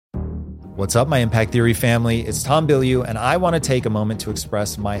What's up, my Impact Theory family? It's Tom Bilyeu, and I want to take a moment to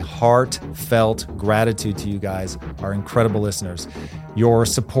express my heartfelt gratitude to you guys, our incredible listeners. Your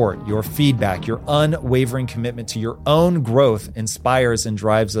support, your feedback, your unwavering commitment to your own growth inspires and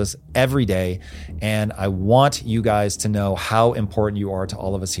drives us every day. And I want you guys to know how important you are to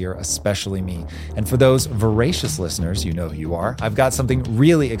all of us here, especially me. And for those voracious listeners, you know who you are. I've got something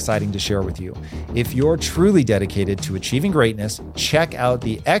really exciting to share with you. If you're truly dedicated to achieving greatness, check out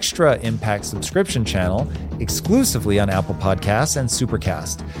the Extra Impact subscription channel exclusively on Apple Podcasts and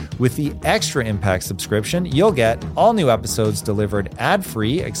Supercast. With the Extra Impact subscription, you'll get all new episodes delivered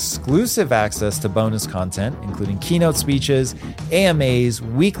ad-free, exclusive access to bonus content, including keynote speeches, AMAs,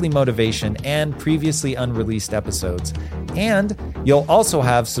 weekly motivation, and previously unreleased episodes. And you'll also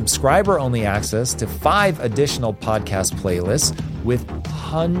have subscriber-only access to 5 additional podcast playlists with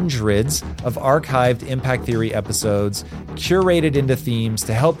hundreds of archived Impact Theory episodes curated into themes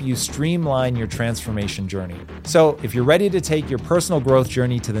to help you streamline your transformation journey. So if you're ready to take your personal growth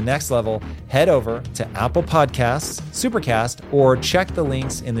journey to the next level, head over to Apple Podcasts, Supercast, or check the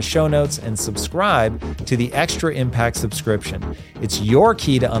links in the show notes and subscribe to the Extra Impact subscription. It's your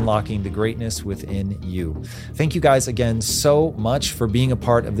key to unlocking the greatness within you. Thank you guys again so much for being a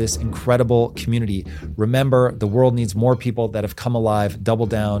part of this incredible community. Remember, the world needs more people that have come alive. Double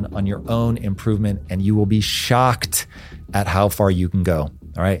down on your own improvement, and you will be shocked at how far you can go.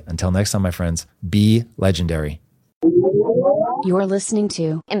 All right, until next time, my friends, be legendary. You're listening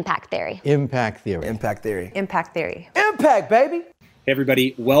to Impact Theory. Impact Theory. Impact Theory. Impact Theory. Impact, baby. Hey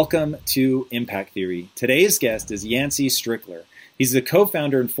everybody, welcome to Impact Theory. Today's guest is Yancey Strickler. He's the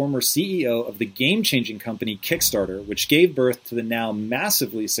co-founder and former CEO of the game-changing company Kickstarter, which gave birth to the now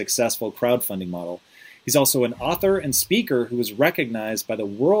massively successful crowdfunding model. He's also an author and speaker who was recognized by the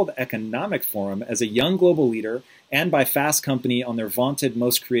World Economic Forum as a young global leader and by Fast Company on their vaunted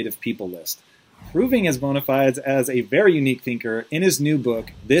most creative people list. Proving his bona fides as a very unique thinker, in his new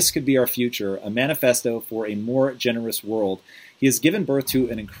book, This Could Be Our Future, a manifesto for a more generous world, he has given birth to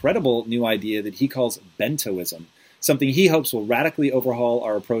an incredible new idea that he calls bentoism, something he hopes will radically overhaul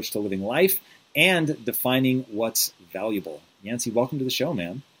our approach to living life and defining what's valuable. Yancey, welcome to the show,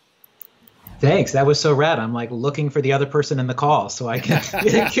 man. Thanks. That was so rad. I'm like looking for the other person in the call so I can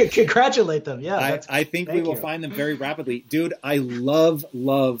congratulate them. Yeah, I think we will find them very rapidly. Dude, I love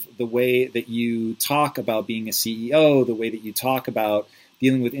the way that you talk about being a CEO, the way that you talk about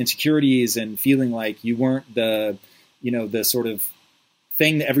dealing with insecurities and feeling like you weren't the sort of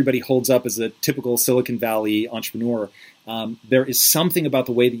thing that everybody holds up as a typical Silicon Valley entrepreneur. There is something about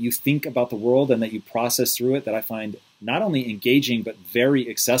the way that you think about the world and that you process through it that I find not only engaging, but very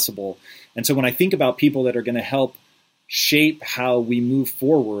accessible. And so when I think about people that are going to help shape how we move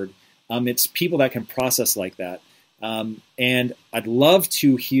forward, it's people that can process like that. And I'd love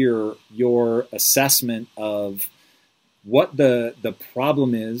to hear your assessment of what the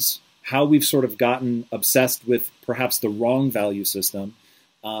problem is, how we've sort of gotten obsessed with perhaps the wrong value system.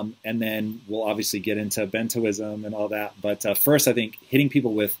 And then we'll obviously get into bentoism and all that. But first, I think hitting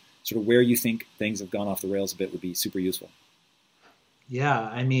people with sort of where you think things have gone off the rails a bit would be super useful. Yeah,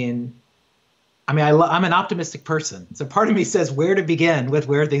 I'm an optimistic person. So part of me says where to begin with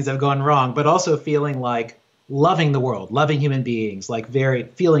where things have gone wrong, but also feeling like loving the world, loving human beings, like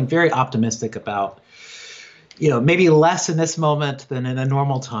feeling very optimistic about, maybe less in this moment than in a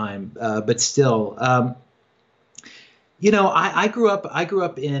normal time, but still. I grew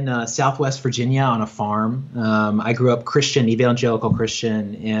up in Southwest Virginia on a farm. I grew up Christian, evangelical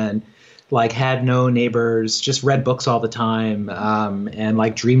Christian, and had no neighbors, just read books all the time,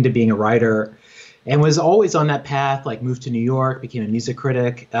 and dreamed of being a writer, and was always on that path. Moved to New York, became a music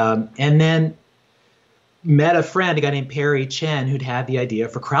critic, and then met a friend, a guy named Perry Chen, who'd had the idea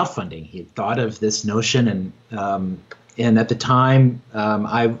for crowdfunding. He had thought of this notion, and at the time,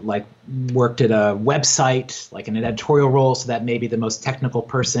 I worked at a website, in an editorial role, so that may be the most technical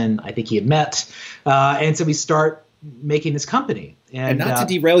person I think he had met. And so we start making this company. And not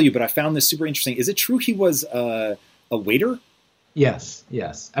to derail you, but I found this super interesting. Is it true he was a waiter? Yes.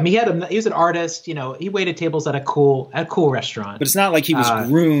 I mean, he was an artist. He waited tables at a cool restaurant. But it's not like he was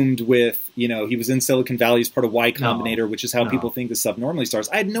groomed with, he was in Silicon Valley as part of Y Combinator, which is how people think this stuff normally starts.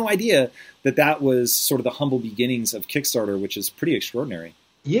 I had no idea that was sort of the humble beginnings of Kickstarter, which is pretty extraordinary.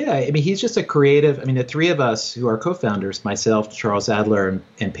 Yeah, I mean, he's just a creative. I mean, the three of us who are co-founders, myself, Charles Adler,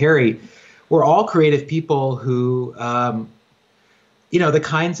 and Perry, we're all creative people who, the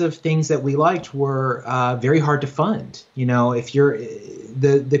kinds of things that we liked were very hard to fund. If you're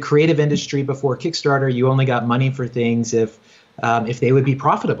the creative industry before Kickstarter, you only got money for things if they would be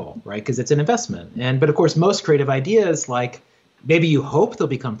profitable, right? Because it's an investment. But of course, most creative ideas maybe you hope they'll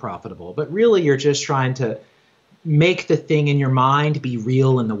become profitable, but really you're just trying to make the thing in your mind be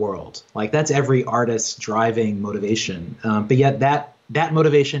real in the world. Like that's every artist's driving motivation. But yet that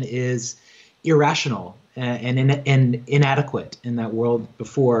motivation is irrational and inadequate in that world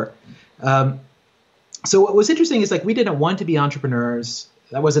before. So what was interesting is like we didn't want to be entrepreneurs.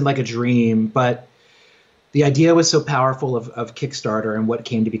 That wasn't like a dream, but the idea was so powerful of Kickstarter and what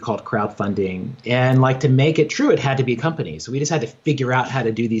came to be called crowdfunding. And like to make it true, it had to be a company. So we just had to figure out how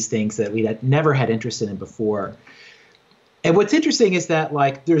to do these things that we had never had interest in before. And what's interesting is that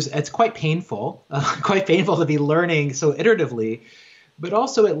like it's quite painful to be learning so iteratively, but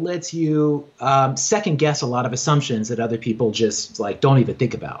also it lets you second guess a lot of assumptions that other people just like don't even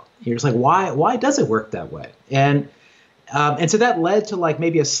think about. You're just like, why does it work that way? And so that led to like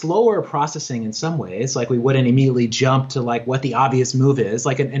maybe a slower processing in some ways. Like we wouldn't immediately jump to like what the obvious move is.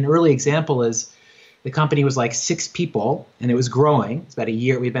 Like an early example is the company was like 6 people and it was growing. It's about a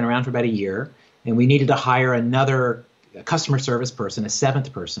year. We'd been around for about a year and we needed to hire another customer service person, a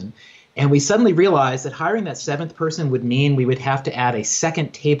 7th person. And we suddenly realized that hiring that 7th person would mean we would have to add a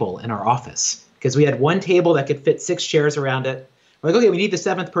second table in our office because we had one table that could fit 6 chairs around it. We're like, okay, we need the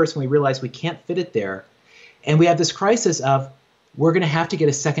 7th person. We realized we can't fit it there. And we have this crisis of we're going to have to get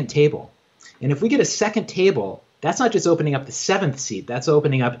a second table. And if we get a second table, that's not just opening up the 7th seat. That's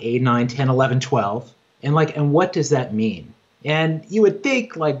opening up 8, 9, 10, 11, 12. And what does that mean? And you would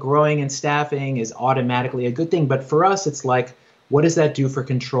think like growing and staffing is automatically a good thing. But for us, it's like, what does that do for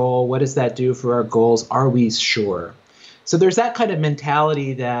control? What does that do for our goals? Are we sure? So there's that kind of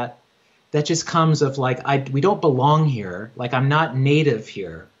mentality that just comes of like, we don't belong here. Like I'm not native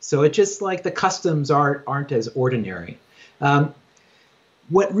here. So it just like the customs aren't as ordinary.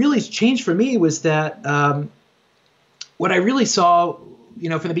 What really changed for me was that what I really saw,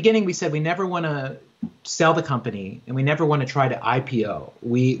 from the beginning, we said we never want to sell the company and we never want to try to IPO.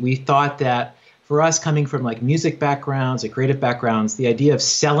 We thought that for us coming from like music backgrounds and creative backgrounds, the idea of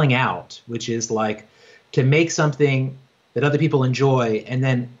selling out, which is like to make something that other people enjoy and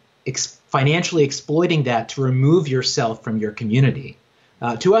then financially exploiting that to remove yourself from your community,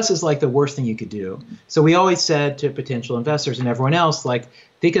 to us is like the worst thing you could do. So we always said to potential investors and everyone else, like,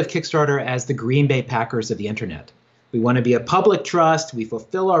 think of Kickstarter as the Green Bay Packers of the internet. We want to be a public trust. We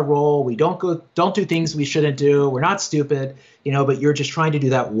fulfill our role. We don't do things we shouldn't do. We're not stupid, but you're just trying to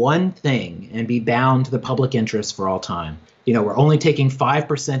do that one thing and be bound to the public interest for all time. We're only taking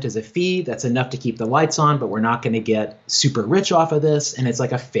 5% as a fee. That's enough to keep the lights on, but we're not going to get super rich off of this. And it's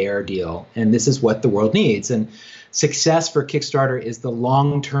like a fair deal. And this is what the world needs. And success for Kickstarter is the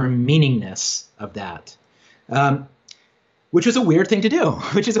long-term meaningness of that, which was a weird thing to do,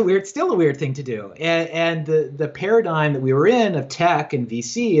 which is still a weird thing to do. And the paradigm that we were in of tech and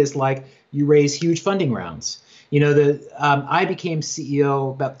VC is like you raise huge funding rounds. I became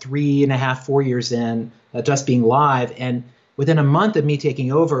CEO about 3.5, 4 years in, just being live. And within a month of me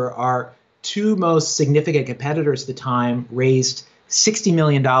taking over, our 2 most significant competitors at the time raised $60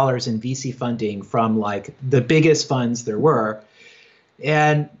 million in VC funding from like the biggest funds there were.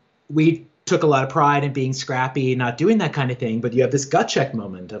 And we took a lot of pride in being scrappy, not doing that kind of thing. But you have this gut check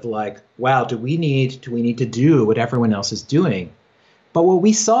moment of like, wow, do we need to do what everyone else is doing? But what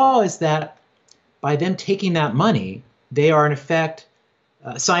we saw is that by them taking that money, they are in effect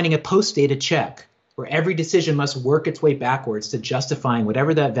signing a post-dated check where every decision must work its way backwards to justifying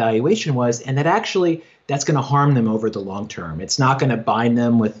whatever that valuation was, and that actually that's going to harm them over the long term. It's not going to bind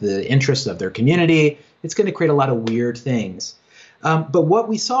them with the interests of their community. It's going to create a lot of weird things. But what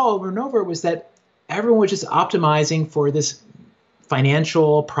we saw over and over was that everyone was just optimizing for this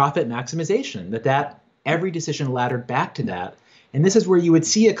financial profit maximization, that every decision laddered back to that. And this is where you would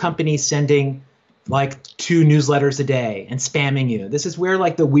see a company sending like 2 newsletters a day and spamming you. This is where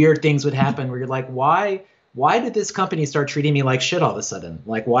like the weird things would happen where you're like, why did this company start treating me like shit all of a sudden?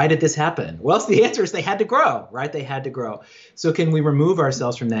 Like, why did this happen? Well, the answer is they had to grow, right? They had to grow. So can we remove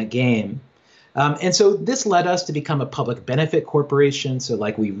ourselves from that game? And so this led us to become a public benefit corporation. So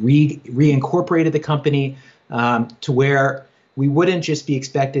like we reincorporated the company to where we wouldn't just be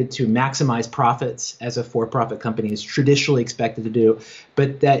expected to maximize profits as a for-profit company is traditionally expected to do,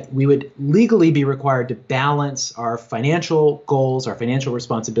 but that we would legally be required to balance our financial goals, our financial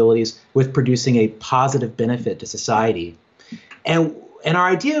responsibilities with producing a positive benefit to society. And our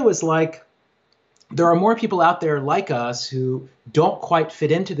idea was like, there are more people out there like us who don't quite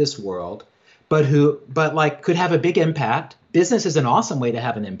fit into this world, but like could have a big impact. Business is an awesome way to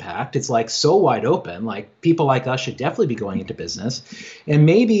have an impact. It's like so wide open. Like people like us should definitely be going into business. And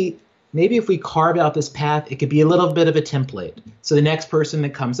maybe if we carve out this path, it could be a little bit of a template. So the next person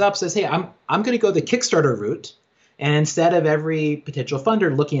that comes up says, hey, I'm going to go the Kickstarter route. And instead of every potential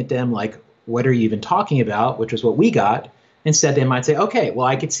funder looking at them like, what are you even talking about, which is what we got, instead they might say, okay, well,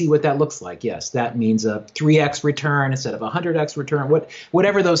 I could see what that looks like. Yes, that means a 3x return instead of a 100x return,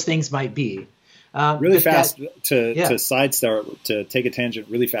 whatever those things might be. Really fast, to sidestep, to take a tangent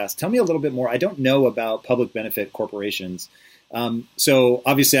really fast. Tell me a little bit more. I don't know about public benefit corporations. So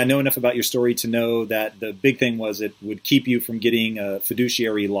obviously I know enough about your story to know that the big thing was it would keep you from getting a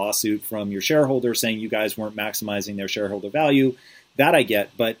fiduciary lawsuit from your shareholder saying you guys weren't maximizing their shareholder value. That I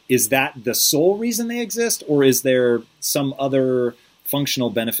get, but is that the sole reason they exist, or is there some other functional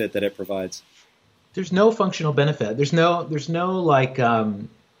benefit that it provides? There's no functional benefit. There's no like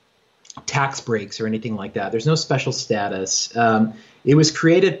tax breaks or anything like that. There's no special status. It was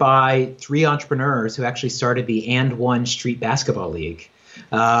created by 3 entrepreneurs who actually started the And One Street Basketball League.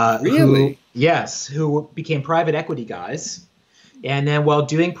 Really? Who became private equity guys. And then while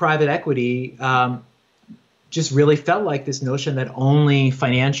doing private equity, just really felt like this notion that only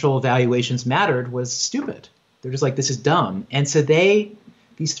financial valuations mattered was stupid. They're just like, this is dumb. And so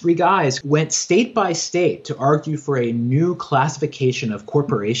these 3 guys went state by state to argue for a new classification of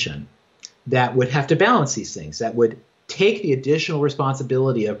corporation that would have to balance these things, that would take the additional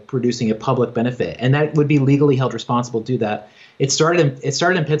responsibility of producing a public benefit, and that would be legally held responsible to do that. It started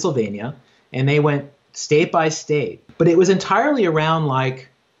in Pennsylvania, and they went state by state. But it was entirely around like,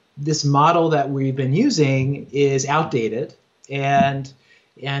 this model that we've been using is outdated, and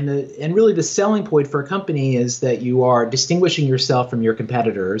really the selling point for a company is that you are distinguishing yourself from your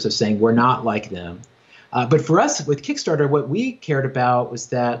competitors, of saying we're not like them. But for us with Kickstarter, what we cared about was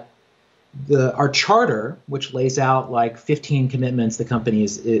that our charter, which lays out like 15 commitments the company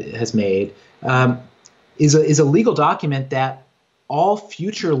has made, is a legal document that all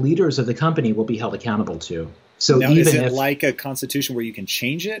future leaders of the company will be held accountable to. So now, even is it like a constitution where you can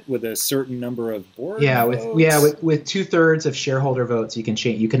change it with a certain number of board votes? With 2/3 of shareholder votes, you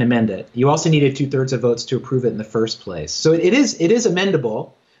can amend it. You also needed 2/3 of votes to approve it in the first place. So it is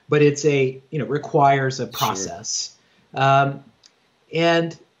amendable, but it's requires a process. Sure.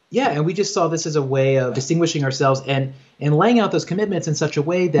 And we just saw this as a way of distinguishing ourselves and laying out those commitments in such a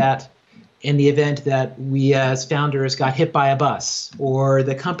way that in the event that we as founders got hit by a bus or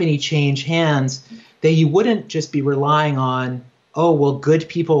the company changed hands, that you wouldn't just be relying on, oh, well, good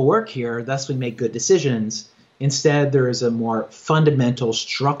people work here, thus we make good decisions. Instead, there is a more fundamental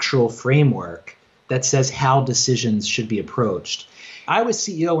structural framework that says how decisions should be approached. I was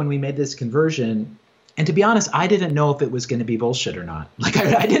CEO when we made this conversion, and to be honest, I didn't know if it was going to be bullshit or not. Like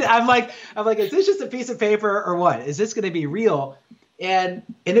I'm like, is this just a piece of paper or what? Is this going to be real? And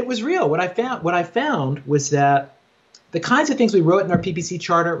it was real. What I found was that the kinds of things we wrote in our PPC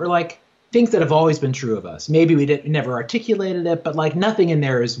charter were like things that have always been true of us. Maybe we never articulated it, but like nothing in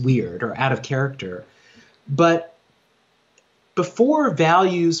there is weird or out of character. But before,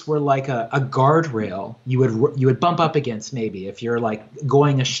 values were like a guardrail you would bump up against maybe if you're like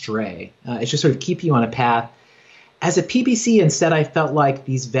going astray. It's just sort of keep you on a path. As a PPC, instead, I felt like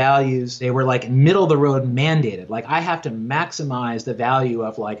these values, they were like middle of the road mandated. Like I have to maximize the value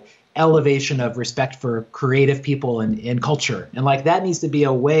of like elevation of respect for creative people and culture. And like that needs to be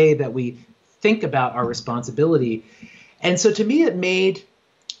a way that we think about our responsibility. And so to me, it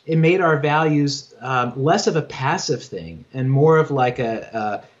made our values less of a passive thing and more of like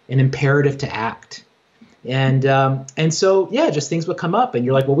an imperative to act. And so, just things would come up and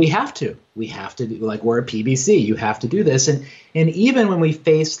you're like, well, we have to do, like, we're a PBC, you have to do this. And even when we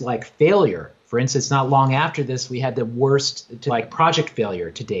faced like failure, for instance, not long after this, we had the worst project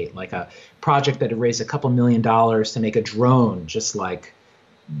failure to date, like a project that had raised a couple $1 million to make a drone, just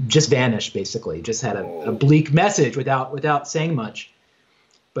vanished, basically, just had a bleak message without saying much.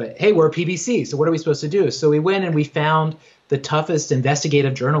 But hey, we're a PBC, so what are we supposed to do? So we went and we found the toughest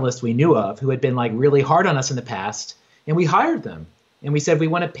investigative journalist we knew of who had been like really hard on us in the past, and we hired them. And we said, we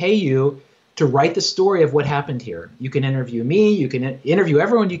want to pay you to write the story of what happened here. You can interview me, you can interview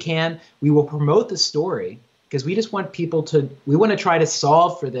everyone you can. We will promote the story because we just want we want to try to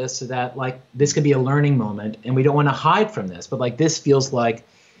solve for this so that like this could be a learning moment, and we don't want to hide from this, but like this feels like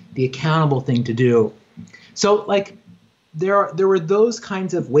the accountable thing to do. So like there were those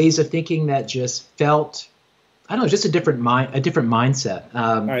kinds of ways of thinking that just felt, I don't know, just a different mindset.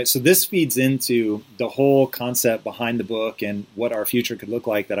 All right, so this feeds into the whole concept behind the book and what our future could look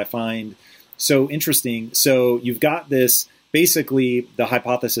like that I find so interesting. So you've got this, basically the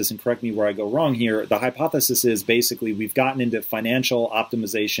hypothesis, and correct me where I go wrong here, the hypothesis is basically we've gotten into financial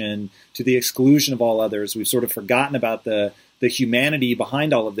optimization to the exclusion of all others. We've sort of forgotten about the humanity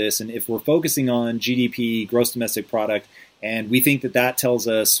behind all of this. And if we're focusing on GDP, gross domestic product, And we think that that tells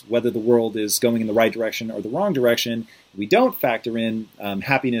us whether the world is going in the right direction or the wrong direction. We don't factor in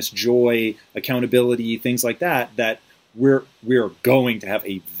happiness, joy, accountability, things like that, that we're going to have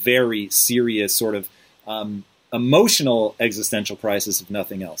a very serious sort of emotional existential crisis, if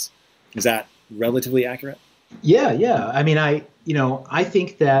nothing else. Is that relatively accurate? Yeah. I mean, I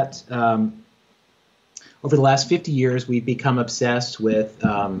think that over the last 50 years, we've become obsessed with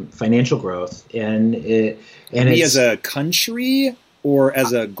financial growth, and as a country or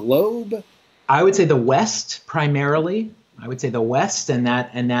as a globe. I would say the West primarily. I would say the West, and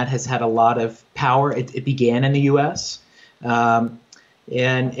that has had a lot of power. It began in the U.S. And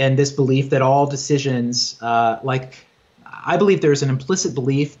this belief that all decisions, I believe there's an implicit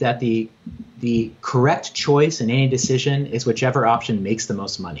belief that the correct choice in any decision is whichever option makes the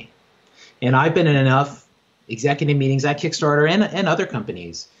most money. And I've been in enough executive meetings at Kickstarter and other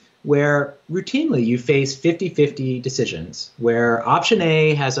companies where routinely you face 50-50 decisions where option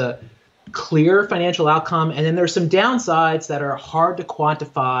A has a clear financial outcome, and then there's some downsides that are hard to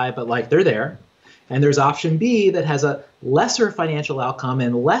quantify, but they're there. And there's option B that has a lesser financial outcome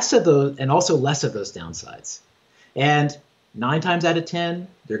and also less of those downsides. And 9 times out of 10,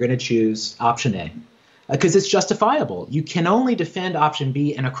 they're going to choose option A because it's justifiable. You can only defend option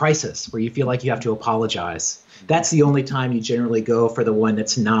B in a crisis where you feel like you have to apologize. That's the only time you generally go for the one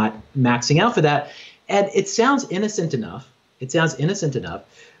that's not maxing out for that. And it sounds innocent enough.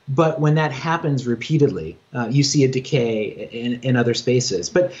 But when that happens repeatedly, you see a decay in other spaces.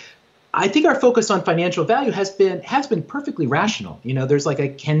 But I think our focus on financial value has been perfectly rational. There's a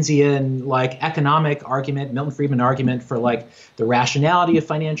Keynesian economic argument, Milton Friedman argument for the rationality of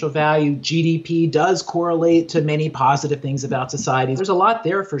financial value. GDP does correlate to many positive things about society. There's a lot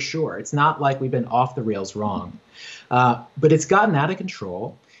there for sure. It's not like we've been off the rails wrong, but it's gotten out of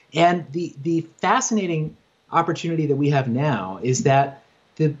control. And the fascinating opportunity that we have now is that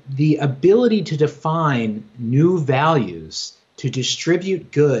the ability to define new values, to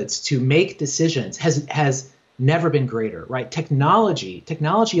distribute goods, to make decisions has never been greater, right? Technology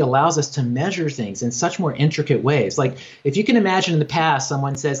allows us to measure things in such more intricate ways. If you can imagine in the past,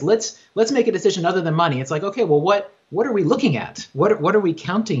 someone says, let's make a decision other than money. It's okay, well, what are we looking at? What are we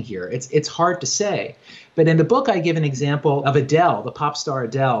counting here? It's hard to say. But in the book, I give an example of Adele, the pop star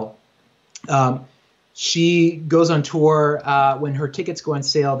Adele. She goes on tour. When her tickets go on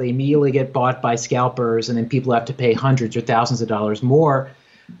sale, they immediately get bought by scalpers, and then people have to pay hundreds or thousands of dollars more.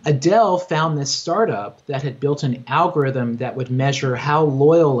 Adele found this startup that had built an algorithm that would measure how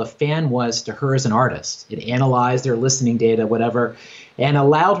loyal a fan was to her as an artist. It analyzed their listening data, whatever, and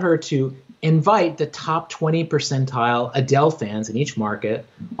allowed her to invite the top 20 percentile Adele fans in each market,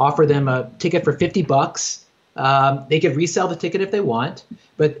 offer them a ticket for $50. They could resell the ticket if they want,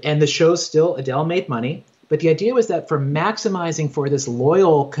 and the show's still, Adele made money. But the idea was that for maximizing for this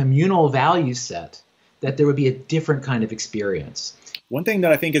loyal communal value set, that there would be a different kind of experience. One thing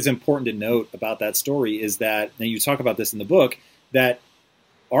that I think is important to note about that story is that, and you talk about this in the book, that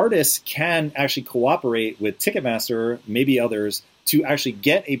artists can actually cooperate with Ticketmaster, maybe others, to actually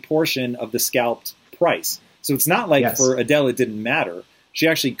get a portion of the scalped price. So it's not like for Adele it didn't matter. She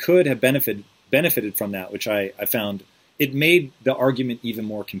actually could have benefited from that, which I found it made the argument even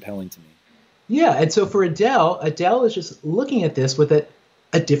more compelling to me. Yeah, and so for Adele is just looking at this with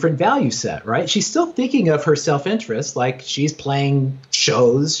a different value set, right? She's still thinking of her self-interest, she's playing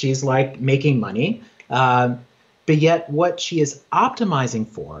shows, she's making money, but yet what she is optimizing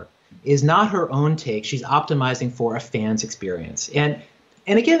for is not her own take. She's optimizing for a fan's experience. And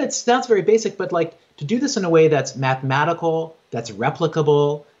again, it sounds very basic, but to do this in a way that's mathematical, that's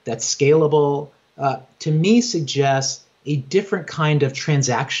replicable, that's scalable, to me suggests a different kind of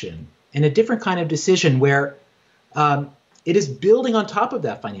transaction and a different kind of decision where it is building on top of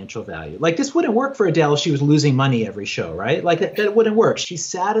that financial value. This wouldn't work for Adele if she was losing money every show, right? That wouldn't work. She's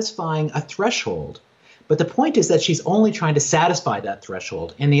satisfying a threshold. But the point is that she's only trying to satisfy that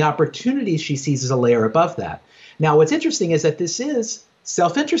threshold, and the opportunities she sees is a layer above that. Now, what's interesting is that this is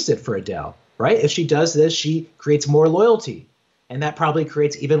self-interested for Adele, right? If she does this, she creates more loyalty. And that probably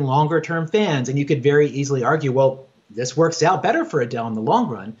creates even longer term fans. And you could very easily argue, well, this works out better for Adele in the long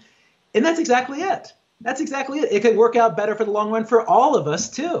run. And that's exactly it. It could work out better for the long run for all of us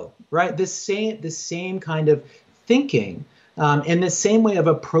too, right? The same kind of thinking and the same way of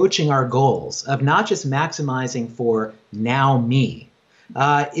approaching our goals of not just maximizing for now me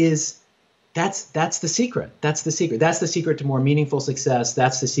that's the secret. That's the secret to more meaningful success.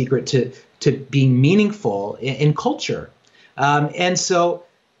 That's the secret to being meaningful in culture. And so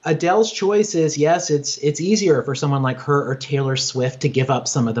Adele's choice is, yes, it's easier for someone like her or Taylor Swift to give up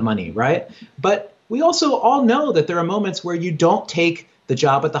some of the money, right? But we also all know that there are moments where you don't take the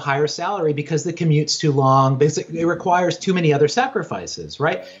job at the higher salary because the commute's too long, because it requires too many other sacrifices,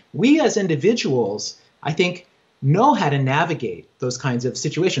 right? We as individuals, I think, know how to navigate those kinds of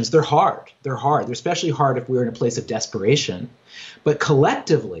situations. They're hard. They're especially hard if we're in a place of desperation. But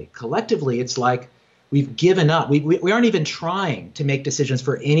collectively, it's like we've given up. We aren't even trying to make decisions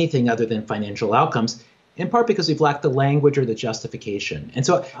for anything other than financial outcomes, in part because we've lacked the language or the justification. And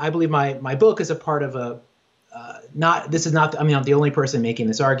so I believe my book is a part of I'm not the only person making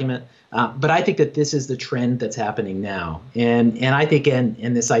this argument, but I think that this is the trend that's happening now. And I think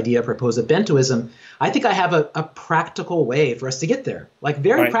in this idea of proposabilism, I think I have a practical way for us to get there, like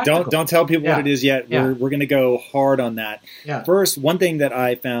very practical. Don't tell people what it is yet. We're going to go hard on that. Yeah. First, one thing that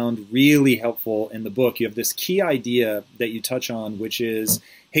I found really helpful in the book, you have this key idea that you touch on, which is,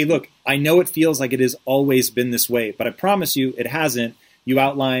 hey, look, I know it feels like it has always been this way, but I promise you it hasn't. You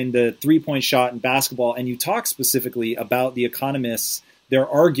outlined the three-point shot in basketball, and you talk specifically about the economists, their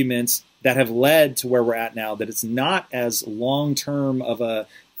arguments that have led to where we're at now, that it's not as long-term of a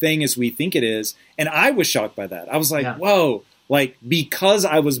thing as we think it is. And I was shocked by that. I was like, whoa, like because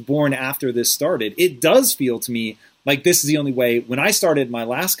I was born after this started, it does feel to me like this is the only way. When I started my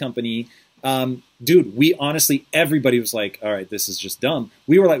last company, dude, we honestly, everybody was like, all right, this is just dumb.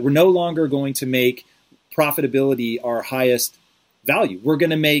 We were like, we're no longer going to make profitability our highest value. We're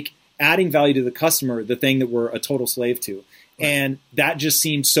going to make adding value to the customer the thing that we're a total slave to. Right. And that just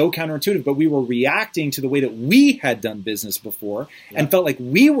seemed so counterintuitive, but we were reacting to the way that we had done business before and felt like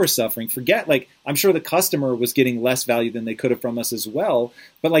we were suffering. Forget, like, I'm sure the customer was getting less value than they could have from us as well.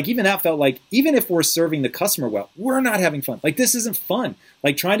 But like, even that felt like, even if we're serving the customer well, we're not having fun. Like, this isn't fun.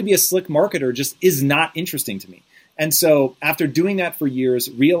 Like, trying to be a slick marketer just is not interesting to me. And so after doing that for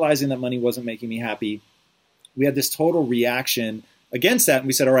years, realizing that money wasn't making me happy, we had this total reaction against that. And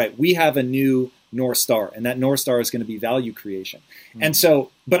we said, all right, we have a new North Star, and that North Star is going to be value creation. Mm-hmm. And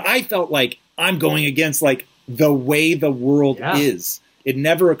so, but I felt like I'm going against like the way the world is. It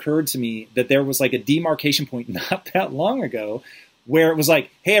never occurred to me that there was like a demarcation point not that long ago where it was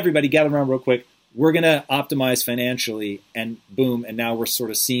like, hey, everybody gather around real quick. We're going to optimize financially, and boom. And now we're sort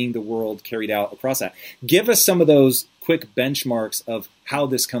of seeing the world carried out across that. Give us some of those quick benchmarks of how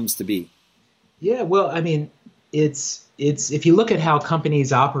this comes to be. Yeah, well, I mean, it's if you look at how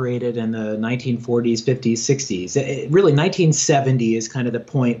companies operated in the 1940s, 50s, 60s, really 1970 is kind of the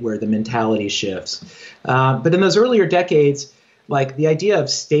point where the mentality shifts. But in those earlier decades, like the idea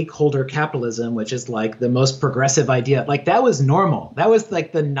of stakeholder capitalism, which is like the most progressive idea, like that was normal. That was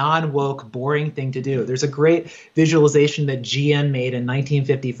like the non-woke, boring thing to do. There's a great visualization that GM made in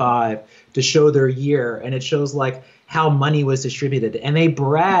 1955 to show their year, and it shows like how money was distributed. And they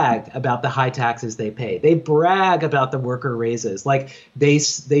brag about the high taxes they pay. They brag about the worker raises. Like they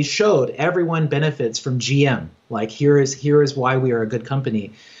showed everyone benefits from GM. Like here is why we are a good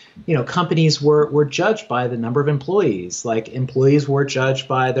company. You know, companies were judged by the number of employees. Like employees were judged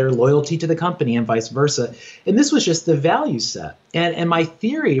by their loyalty to the company and vice versa. And this was just the value set. And my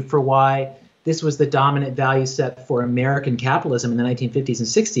theory for why this was the dominant value set for American capitalism in the 1950s and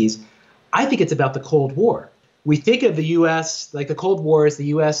 60s, I think it's about the Cold War. We think of the U.S., like the Cold War is the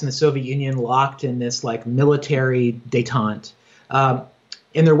U.S. and the Soviet Union locked in this like military détente. And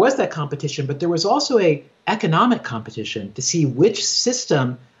there was that competition, but there was also a economic competition to see which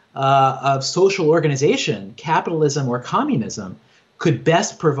system of social organization, capitalism or communism, could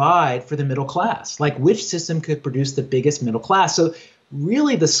best provide for the middle class, like which system could produce the biggest middle class. So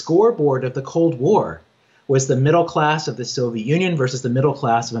really the scoreboard of the Cold War was the middle class of the Soviet Union versus the middle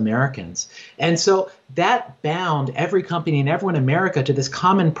class of Americans. And so that bound every company and everyone in America to this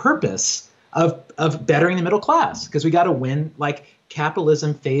common purpose of bettering the middle class, because we got to win. Like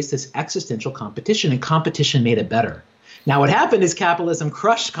capitalism faced this existential competition, and competition made it better. Now what happened is capitalism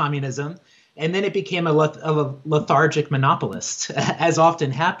crushed communism, and then it became a lethargic monopolist, as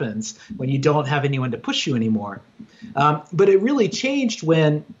often happens when you don't have anyone to push you anymore. But it really changed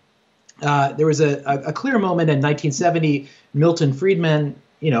when there was a clear moment in 1970. Milton Friedman,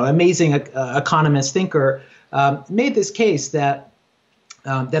 amazing economist, thinker, made this case that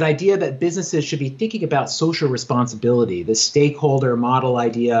that idea that businesses should be thinking about social responsibility, the stakeholder model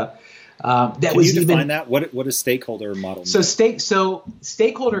idea. Can you define that? What does stakeholder model mean? So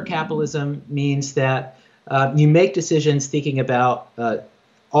stakeholder capitalism means that you make decisions thinking about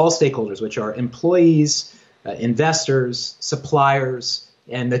all stakeholders, which are employees, investors, suppliers,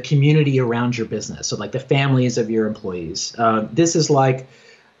 and the community around your business. So like the families of your employees. This is like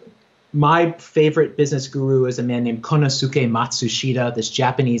my favorite business guru is a man named Konosuke Matsushita, this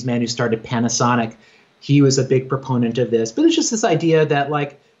Japanese man who started Panasonic. He was a big proponent of this. But it's just this idea that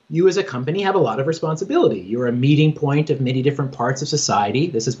like you as a company have a lot of responsibility. You're a meeting point of many different parts of society.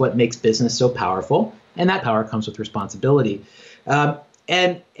 This is what makes business so powerful, and that power comes with responsibility.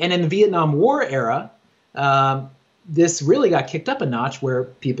 And in the Vietnam War era, this really got kicked up a notch where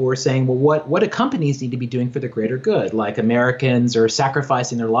people were saying, well, what do companies need to be doing for the greater good? Like Americans are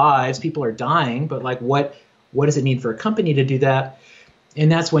sacrificing their lives, people are dying, but like what does it mean for a company to do that? And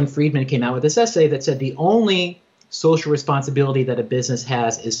that's when Friedman came out with this essay that said the only social responsibility that a business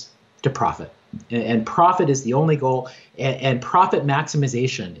has is to profit. And profit is the only goal, and profit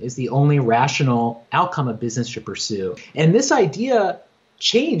maximization is the only rational outcome a business should pursue. And this idea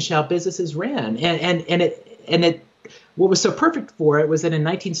changed how businesses ran. And it what was so perfect for it was that in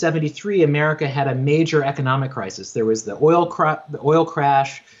 1973, America had a major economic crisis. There was the oil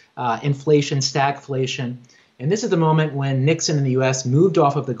crash, inflation, stagflation. And this is the moment when Nixon in the U.S. moved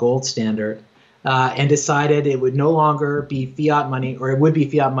off of the gold standard and decided it would no longer be fiat money, or it would be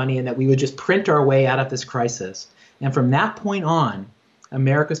fiat money, and that we would just print our way out of this crisis. And from that point on,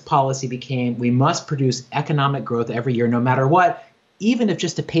 America's policy became, we must produce economic growth every year, no matter what, even if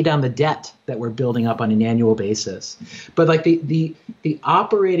just to pay down the debt that we're building up on an annual basis. But like the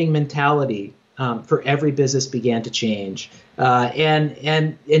operating mentality for every business began to change.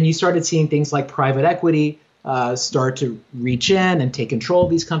 And you started seeing things like private equity start to reach in and take control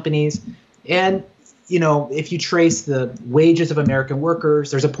of these companies. And, you know, if you trace the wages of American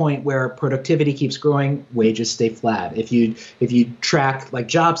workers, there's a point where productivity keeps growing, wages stay flat. If you track like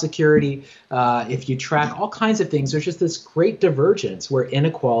job security, if you track all kinds of things, there's just this great divergence where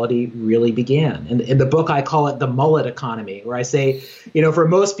inequality really began. And in the book, I call it the mullet economy, where I say, you know, for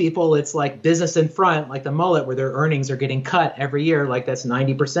most people, it's like business in front, like the mullet, where their earnings are getting cut every year. Like that's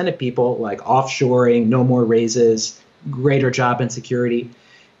 90% of people, like offshoring, no more raises, greater job insecurity.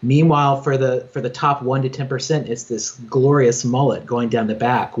 Meanwhile, for the top 1 to 10%, it's this glorious mullet going down the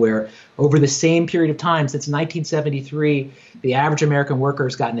back, where over the same period of time, since 1973, the average American worker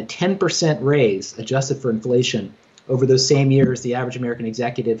has gotten a 10% raise adjusted for inflation. Over those same years, the average American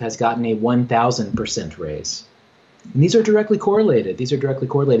executive has gotten a 1,000% raise. And these are directly correlated.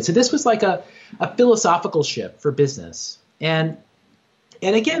 So this was like a philosophical shift for business. And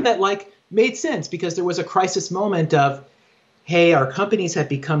again, that like made sense because there was a crisis moment of, hey, our companies have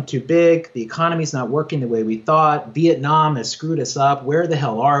become too big. The economy's not working the way we thought. Vietnam has screwed us up. Where the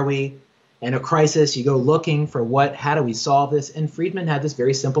hell are we? And a crisis, you go looking for how do we solve this? And Friedman had this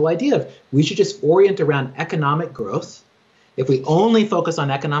very simple idea of we should just orient around economic growth. If we only focus on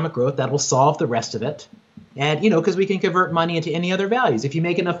economic growth, that will solve the rest of it. And, you know, because we can convert money into any other values. If you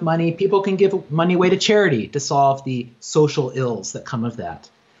make enough money, people can give money away to charity to solve the social ills that come of that.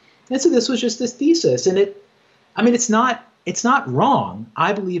 And so this was just this thesis. And it's not wrong.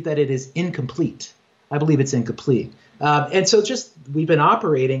 I believe that it is incomplete. And so just we've been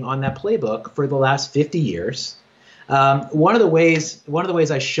operating on that playbook for the last 50 years. One of the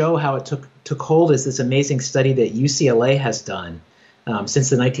ways I show how it took hold is this amazing study that UCLA has done since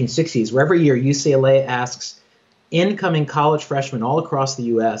the 1960s, where every year UCLA asks incoming college freshmen all across the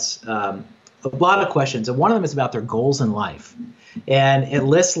U.S. A lot of questions. And one of them is about their goals in life. And it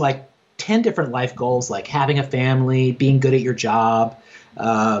lists like 10 different life goals, like having a family, being good at your job,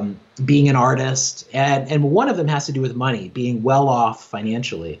 being an artist. And one of them has to do with money, being well off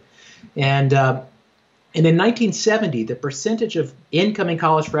financially. And in 1970, the percentage of incoming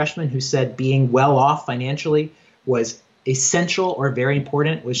college freshmen who said being well off financially was essential or very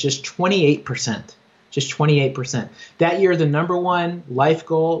important was just 28%. Just 28%. That year, the number one life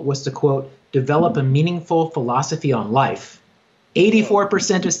goal was to, quote, develop a meaningful philosophy on life.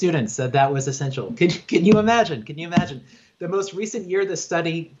 84% of students said that was essential. Can you imagine? The most recent year the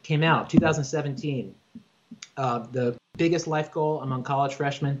study came out, 2017, the biggest life goal among college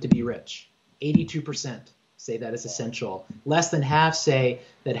freshmen, to be rich. 82% say that is essential. Less than half say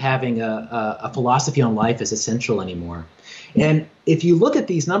that having a philosophy on life is essential anymore. And if you look at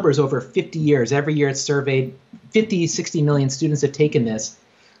these numbers over 50 years, every year it's surveyed, 50, 60 million students have taken this,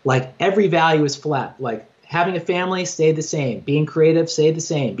 like every value is flat. Like having a family stayed the same. Being creative stayed the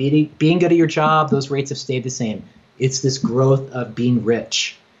same. Being good at your job, those rates have stayed the same. It's this growth of being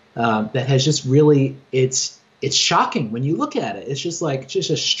rich that has just really, it's shocking when you look at it. It's just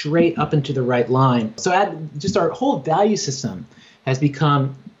a straight up and to the right line. So just our whole value system has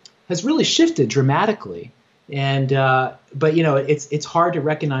really shifted dramatically. And but you know, it's hard to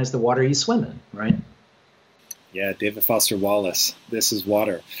recognize the water you swim in, right? Yeah, David Foster Wallace, This is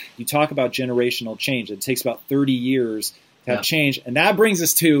Water. You talk about generational change. It takes about 30 years to have change. And that brings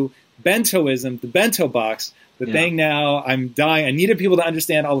us to bentoism, the bento box, the thing now. I'm dying. I needed people to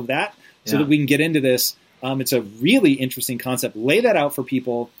understand all of that so that we can get into this. It's a really interesting concept. Lay that out for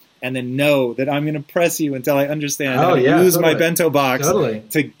people. and then know that I'm going to press you until I understand how to use my bento box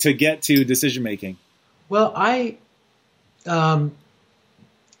to get to decision making. Well, I'm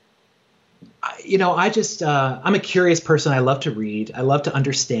a curious person. I love to read. I love to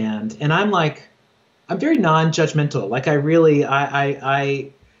understand. And I'm very non-judgmental. Like I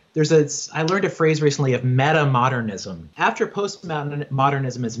learned a phrase recently of meta-modernism. After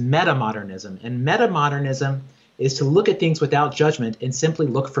postmodernism is meta-modernism. And meta-modernism is to look at things without judgment and simply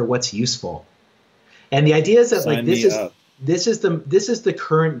look for what's useful. And the idea is that this is the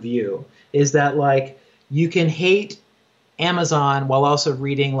current view, is that like you can hate Amazon while also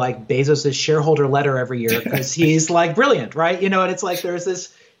reading like Bezos' shareholder letter every year because he's like brilliant, right? And it's like there's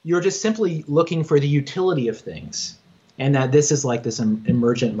this, you're just simply looking for the utility of things. And that this is like this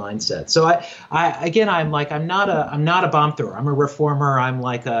emergent mindset. So I'm not a bomb thrower. I'm a reformer. I'm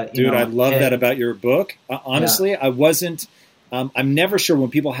like a dude. I love that about your book. Honestly, I wasn't. I'm never sure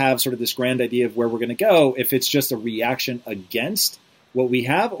when people have sort of this grand idea of where we're going to go, if it's just a reaction against what we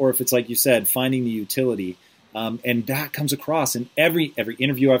have, or if it's like you said, finding the utility. And that comes across in every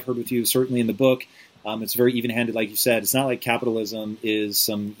interview I've heard with you. Certainly in the book. It's very even-handed, like you said. It's not like capitalism is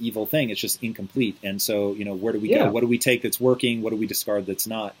some evil thing. It's just incomplete. And so, where do we go? What do we take that's working? What do we discard that's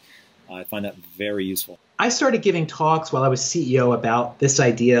not? I find that very useful. I started giving talks while I was CEO about this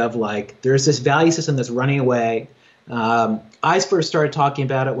idea of like, there's this value system that's running away. I first started talking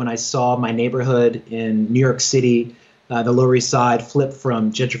about it when I saw my neighborhood in New York City, the Lower East Side, flip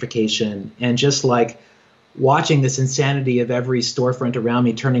from gentrification, and just like watching this insanity of every storefront around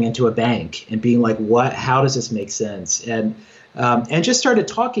me turning into a bank and being like, how does this make sense? And just started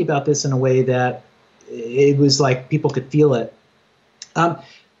talking about this in a way that it was like people could feel it.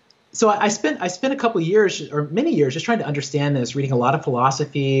 So I spent a couple of years or many years just trying to understand this, reading a lot of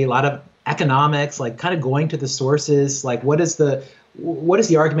philosophy, a lot of economics, like kind of going to the sources, like what is the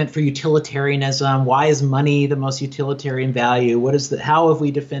argument for utilitarianism? Why is money the most utilitarian value? How have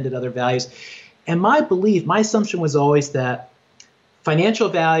we defended other values? And my assumption was always that financial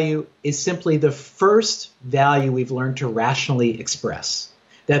value is simply the first value we've learned to rationally express.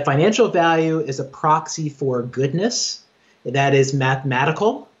 That financial value is a proxy for goodness, that is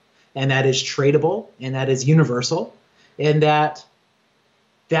mathematical, and that is tradable, and that is universal, and that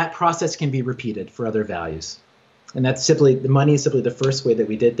process can be repeated for other values. And that's the money is simply the first way that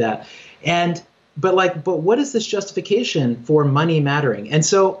we did that. But what is this justification for money mattering? And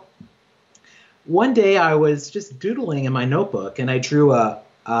so one day I was just doodling in my notebook, and I drew a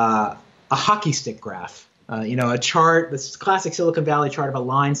hockey stick graph, a chart, this classic Silicon Valley chart of a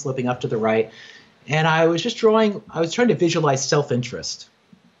line sloping up to the right. And I was trying to visualize self-interest.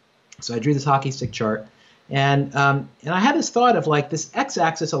 So I drew this hockey stick chart, and I had this thought of like this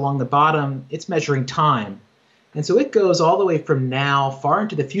x-axis along the bottom, it's measuring time. And so it goes all the way from now far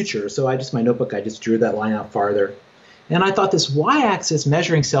into the future. So I just drew that line out farther. And I thought this y-axis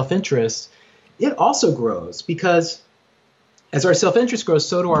measuring self-interest, it also grows, because as our self-interest grows,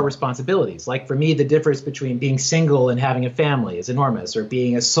 so do our responsibilities. Like for me, the difference between being single and having a family is enormous, or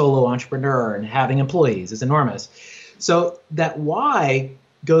being a solo entrepreneur and having employees is enormous. So that Y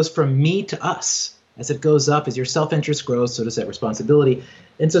goes from me to us. As it goes up, as your self-interest grows, so does that responsibility.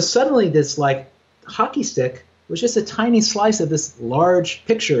 And so suddenly this like hockey stick was just a tiny slice of this large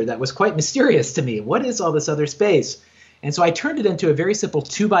picture that was quite mysterious to me. What is all this other space? And so I turned it into a very simple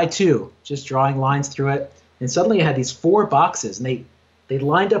 2x2, just drawing lines through it. And suddenly I had these 4 boxes, and they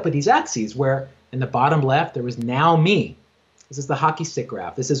lined up with these axes where in the bottom left, there was now me. This is the hockey stick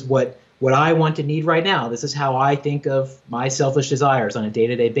graph. This is what I want to need right now. This is how I think of my selfish desires on a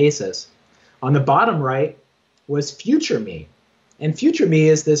day-to-day basis. On the bottom right was future me. And future me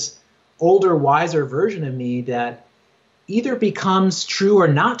is this older, wiser version of me that either becomes true or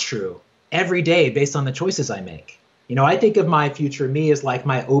not true every day based on the choices I make. I think of my future me as like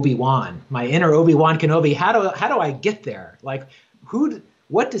my Obi-Wan, my inner Obi-Wan Kenobi. How do I get there? Like,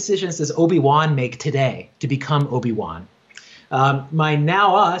 what decisions does Obi-Wan make today to become Obi-Wan? My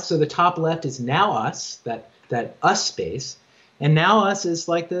now us, so the top left is now us, that us space, and now us is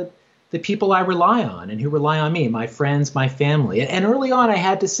like the people I rely on and who rely on me, my friends, my family. And early on, I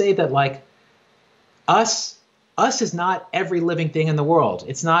had to say that like us is not every living thing in the world.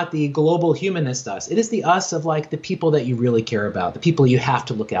 It's not the global humanist us. It is the us of like the people that you really care about, the people you have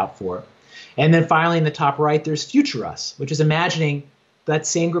to look out for. And then finally in the top right, there's future us, which is imagining that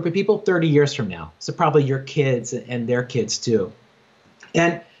same group of people 30 years from now. So probably your kids and their kids too.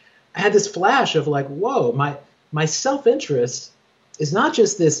 And I had this flash of like, whoa, my self-interest is not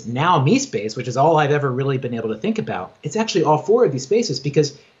just this now me space, which is all I've ever really been able to think about. It's actually all 4 of these spaces,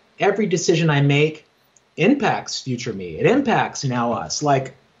 because every decision I make impacts future me. It impacts now us.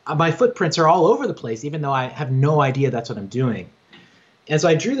 Like my footprints are all over the place, even though I have no idea that's what I'm doing. And so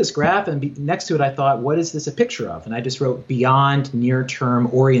I drew this graph, and next to it, I thought, what is this a picture of? And I just wrote beyond near-term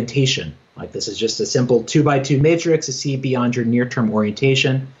orientation. Like, this is just a simple 2x2 matrix to see beyond your near-term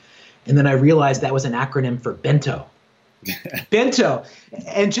orientation. And then I realized that was an acronym for bento. Bento.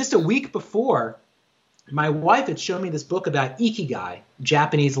 And just a week before, my wife had shown me this book about ikigai,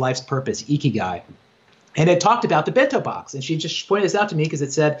 Japanese life's purpose, ikigai. And it talked about the bento box. And she just pointed this out to me because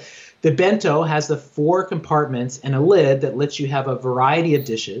it said the bento has the 4 compartments and a lid that lets you have a variety of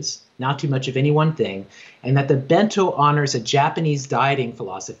dishes, not too much of any one thing, and that the bento honors a Japanese dieting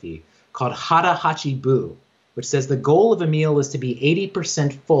philosophy called hara hachi bu, which says the goal of a meal is to be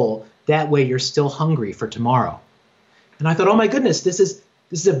 80% full. That way you're still hungry for tomorrow. And I thought, oh my goodness, this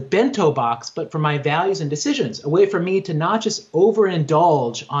is a bento box, but for my values and decisions, a way for me to not just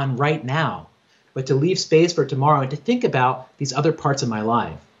overindulge on right now, but to leave space for tomorrow and to think about these other parts of my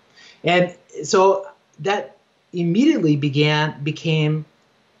life. And so that immediately became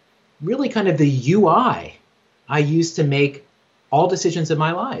really kind of the UI I used to make all decisions in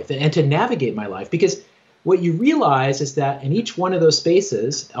my life and to navigate my life. Because what you realize is that in each one of those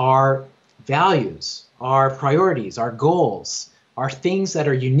spaces are values, are priorities, are goals, are things that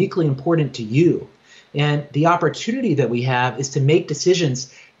are uniquely important to you. And the opportunity that we have is to make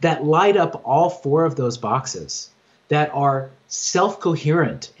decisions that light up all 4 of those boxes, that are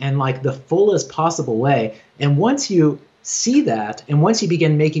self-coherent and like the fullest possible way. And once you see that, and once you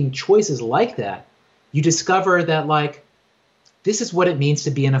begin making choices like that, you discover that like, this is what it means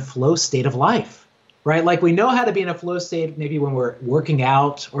to be in a flow state of life, right? Like, we know how to be in a flow state maybe when we're working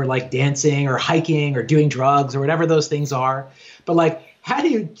out or like dancing or hiking or doing drugs or whatever those things are. But like, how do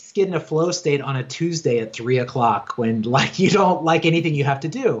you get in a flow state on a Tuesday at 3 o'clock when like you don't like anything you have to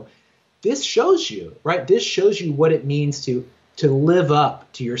do? This shows you, right? This shows you what it means to live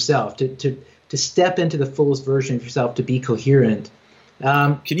up to yourself, to step into the fullest version of yourself, to be coherent.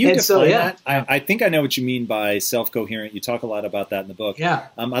 Can you define that? I think I know what you mean by self-coherent. You talk a lot about that in the book. Yeah.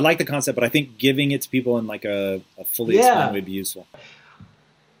 I like the concept, but I think giving it to people in like a fully explained way would be useful.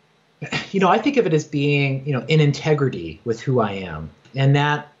 You know, I think of it as being, you know, in integrity with who I am. And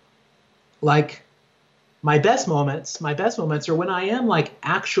that, like, my best moments are when I am like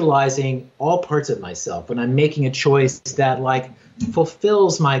actualizing all parts of myself, when I'm making a choice that like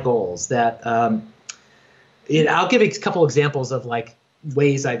fulfills my goals. That I'll give a couple examples of like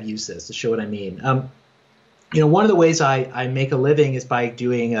ways I've used this to show what I mean. You know, one of the ways I make a living is by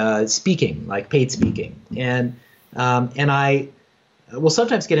doing speaking, like paid speaking, and I will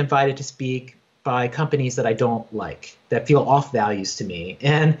sometimes get invited to speak by companies that I don't like, that feel off values to me.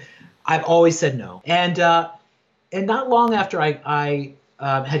 And I've always said no. And not long after I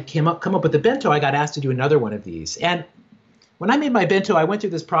had come up with the bento, I got asked to do another one of these. And when I made my bento, I went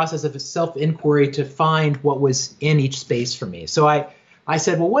through this process of self-inquiry to find what was in each space for me. So I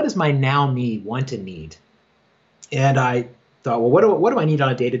said, well, what does my now me want and need? And I thought, well, what do I need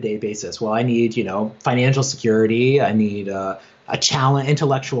on a day-to-day basis? Well, I need, you know, financial security. I need a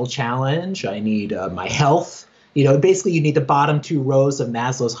intellectual challenge. I need my health. You know, basically you need the bottom 2 rows of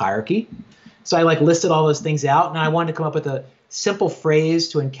Maslow's hierarchy. So I like listed all those things out, and I wanted to come up with a simple phrase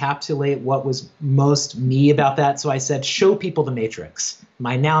to encapsulate what was most me about that. So I said, show people the matrix.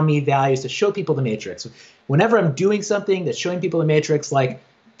 My now me value is to show people the matrix. Whenever I'm doing something that's showing people the matrix, like,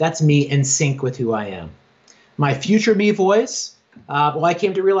 that's me in sync with who I am. My future me voice, well, I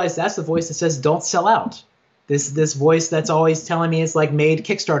came to realize that's the voice that says, don't sell out. This voice that's always telling me it's like, made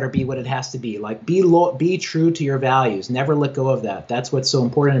Kickstarter be what it has to be. Like, be true to your values. Never let go of that. That's what's so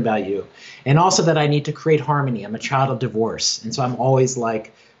important about you. And also that I need to create harmony. I'm a child of divorce. And so I'm always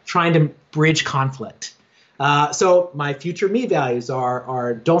like trying to bridge conflict. So my future me values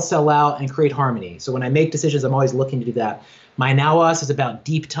are don't sell out and create harmony. So when I make decisions, I'm always looking to do that. My now us is about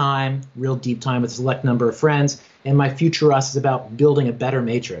deep time, real deep time with a select number of friends. And my future us is about building a better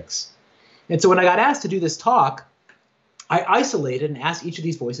matrix. And so when I got asked to do this talk, I isolated and asked each of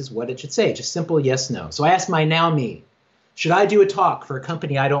these voices what it should say, just simple yes, no. So I asked my now me, should I do a talk for a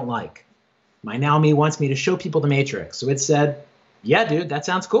company I don't like? My now me wants me to show people the matrix. So it said, yeah, dude, that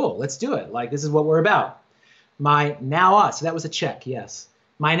sounds cool. Let's do it. Like, this is what we're about. My now us, so that was a check, yes.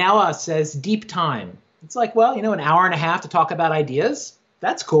 My now us says deep time. It's like, well, you know, an hour and a half to talk about ideas.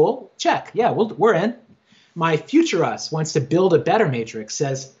 That's cool. Check. Yeah, we're in. My future us wants to build a better matrix,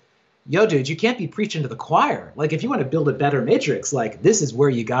 says, yo, dude, you can't be preaching to the choir. Like, if you want to build a better matrix, like, this is where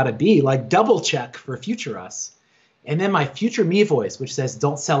you got to be. Like, double check for future us. And then my future me voice, which says,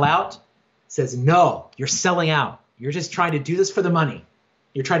 don't sell out, says, no, you're selling out. You're just trying to do this for the money.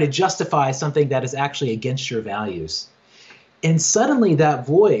 You're trying to justify something that is actually against your values. And suddenly that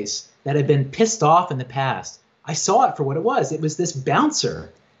voice that had been pissed off in the past, I saw it for what it was. It was this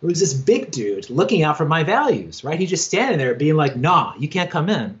bouncer. It was this big dude looking out for my values, right? He's just standing there being like, nah, you can't come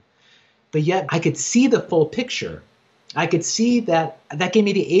in. But yet I could see the full picture. I could see that gave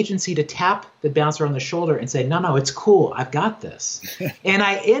me the agency to tap the bouncer on the shoulder and say, no, it's cool. I've got this. And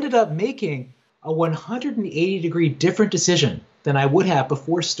I ended up making a 180-degree different decision than I would have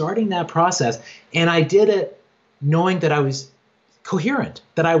before starting that process. And I did it knowing that I was coherent,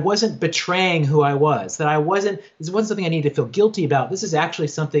 that I wasn't betraying who I was, this wasn't something I needed to feel guilty about. This is actually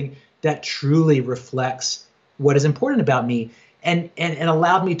something that truly reflects what is important about me and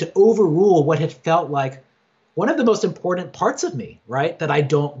allowed me to overrule what had felt like one of the most important parts of me, right? That I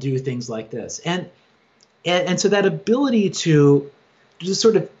don't do things like this. And so that ability to just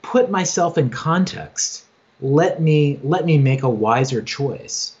sort of put myself in context let me make a wiser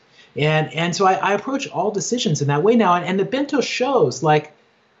choice. And so I approach all decisions in that way now. And the bento shows, like,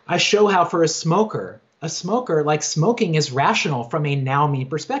 I show how for a smoker, like, smoking is rational from a now me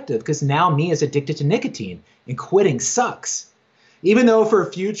perspective, because now me is addicted to nicotine and quitting sucks. Even though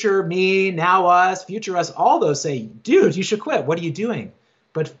for future me, now us, future us, all those say, dude, you should quit. What are you doing?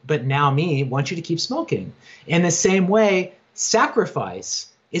 But now me wants you to keep smoking. In the same way,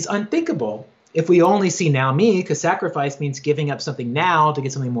 sacrifice is unthinkable if we only see now me, because sacrifice means giving up something now to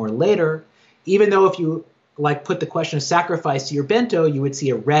get something more later. Even though if you like put the question of sacrifice to your bento, you would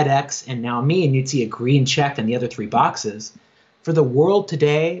see a red X and now me, and you'd see a green check in the other 3 boxes. For the world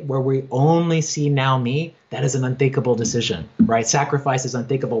today, where we only see now me, that is an unthinkable decision, right? Sacrifice is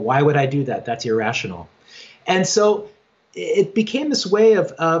unthinkable. Why would I do that? That's irrational. And so it became this way of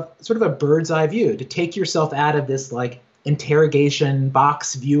sort of a bird's eye view, to take yourself out of this like interrogation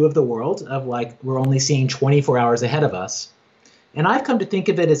box view of the world of like, we're only seeing 24 hours ahead of us. And I've come to think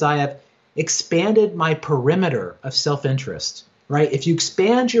of it as I have expanded my perimeter of self-interest, right? If you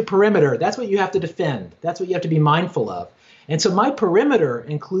expand your perimeter, that's what you have to defend. That's what you have to be mindful of. And so my perimeter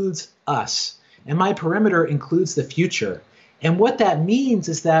includes us, and my perimeter includes the future. And what that means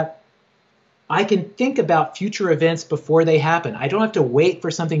is that I can think about future events before they happen. I don't have to wait for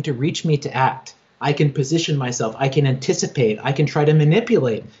something to reach me to act. I can position myself. I can anticipate. I can try to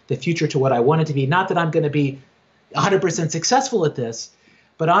manipulate the future to what I want it to be. Not that I'm going to be 100% successful at this,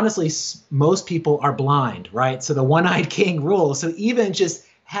 but honestly, most people are blind, right? So the one-eyed king rules. So even just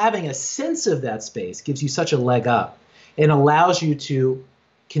having a sense of that space gives you such a leg up. It allows you to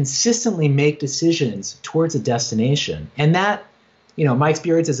consistently make decisions towards a destination. And that, my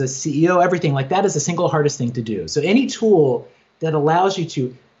experience as a CEO, everything like that is the single hardest thing to do. So any tool that allows you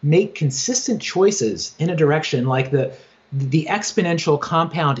to make consistent choices in a direction, like the exponential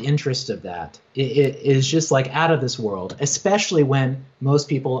compound interest of that, it is just like out of this world, especially when most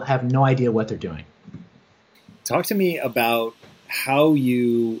people have no idea what they're doing. Talk to me about how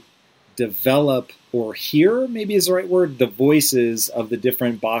you develop or hear, maybe is the right word, the voices of the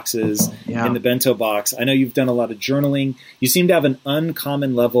different boxes in the bento box. I know you've done a lot of journaling. You seem to have an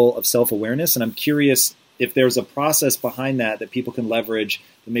uncommon level of self-awareness, and I'm curious if there's a process behind that people can leverage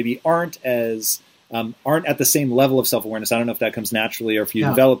that maybe aren't at the same level of self-awareness. I don't know if that comes naturally or if you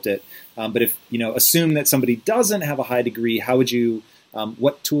developed it. But if, assume that somebody doesn't have a high degree, how would you,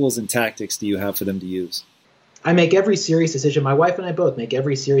 what tools and tactics do you have for them to use? I make every serious decision. My wife and I both make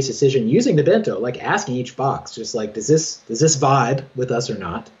every serious decision using the bento, like asking each box, just like, does this vibe with us or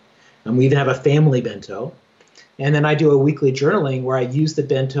not? And we even have a family bento. And then I do a weekly journaling where I use the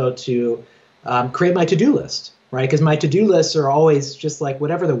bento to create my to-do list, right? Because my to-do lists are always just like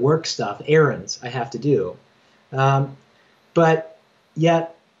whatever the work stuff, errands I have to do. But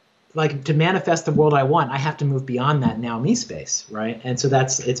yet, like, to manifest the world I want, I have to move beyond that now me space, right? And so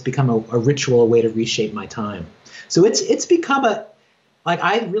it's become a ritual, a way to reshape my time. So it's become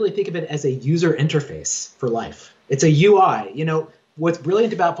I really think of it as a user interface for life. It's a UI. What's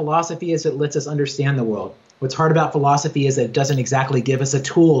brilliant about philosophy is it lets us understand the world. What's hard about philosophy is that it doesn't exactly give us a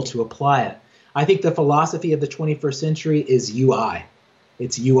tool to apply it. I think the philosophy of the 21st century is UI.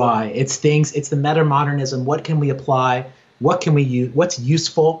 It's UI. It's things. It's the meta-modernism. What can we apply? What can we use? What's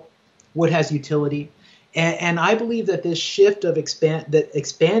useful? What has utility? And I believe that this shift of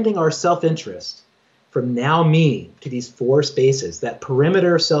expanding our self-interest from now me to these 4 spaces, that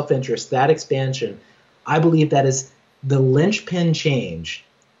perimeter of self-interest, that expansion, I believe that is the linchpin change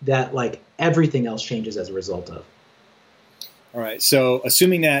that like everything else changes as a result of. All right. So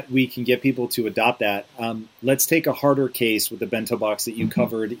assuming that we can get people to adopt that, let's take a harder case with the bento box that you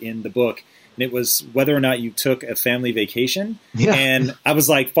covered in the book. And it was whether or not you took a family vacation. Yeah. And I was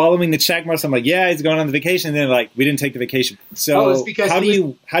like following the check marks. I'm like, yeah, he's going on the vacation. And then like, we didn't take the vacation. So how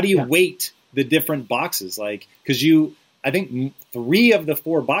do you weight the different boxes? Like, cause you I think 3 of the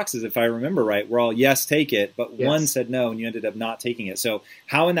 4 boxes, if I remember right, were all yes, take it, but Yes. one said no, and you ended up not taking it. So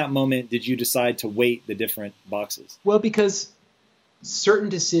how in that moment did you decide to weight the different boxes? Well, because certain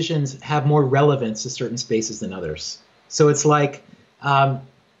decisions have more relevance to certain spaces than others. So it's like,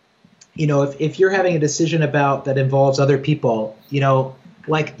 if you're having a decision about that involves other people,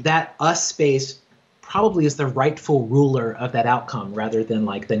 like that us space probably is the rightful ruler of that outcome rather than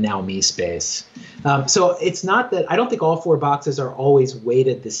like the now me space. So it's not that I don't think all 4 boxes are always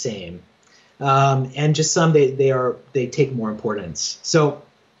weighted the same. And just some they take more importance. So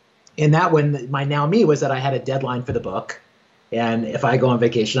in that one, my now me was that I had a deadline for the book. And if I go on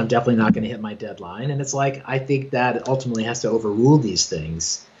vacation, I'm definitely not going to hit my deadline. And it's like, I think that ultimately has to overrule these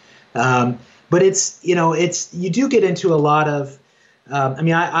things. But you do get into a lot of,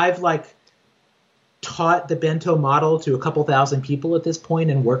 I've like taught the bento model to a couple thousand people at this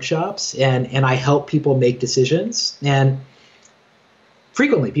point in workshops, and I help people make decisions. And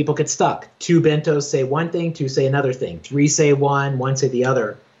frequently people get stuck. 2 bentos say one thing, 2 say another thing, 3 say one say the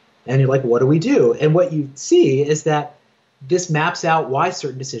other. And you're like, what do we do? And what you see is that this maps out why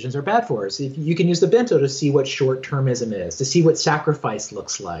certain decisions are bad for us. If you can use the bento to see what short-termism is, to see what sacrifice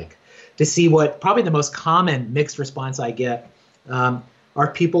looks like, to see what probably the most common mixed response I get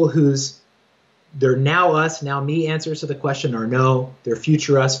are people whose their now us, now me answers to the question are no, their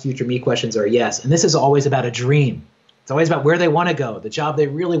future us, future me questions are yes. And this is always about a dream. It's always about where they want to go, the job they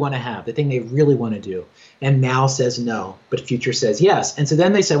really want to have, the thing they really want to do. And now says no, but future says yes. And so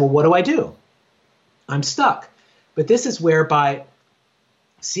then they say, well, what do I do? I'm stuck. But this is where by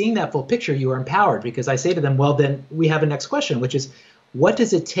seeing that full picture, you are empowered, because I say to them, well, then we have a next question, which is, what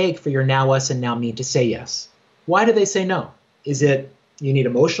does it take for your now us and now me to say yes? Why do they say no? Is it you need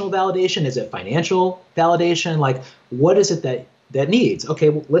emotional validation? Is it financial validation? Like, what is it that needs? Okay,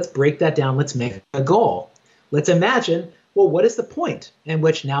 well, let's break that down. Let's make a goal. Let's imagine, well, what is the point in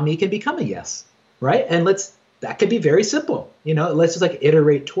which now me can become a yes, right? And that could be very simple. Let's just like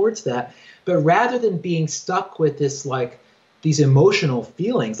iterate towards that. But rather than being stuck with this, like these emotional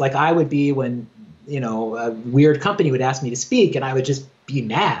feelings, like I would be when, a weird company would ask me to speak and I would just be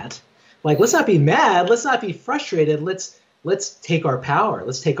mad. Like, let's not be mad. Let's not be frustrated. Let's take our power.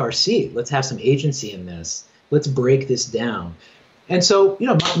 Let's take our seat. Let's have some agency in this. Let's break this down. And so,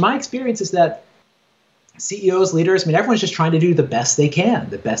 my experience is that CEOs, leaders, everyone's just trying to do the best they can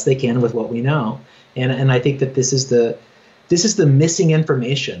with what we know. And I think that this is the missing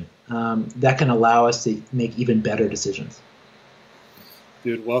information that can allow us to make even better decisions.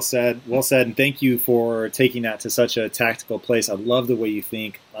 Dude, well said. Well said. And thank you for taking that to such a tactical place. I love the way you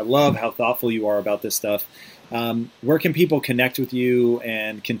think. I love how thoughtful you are about this stuff. Where can people connect with you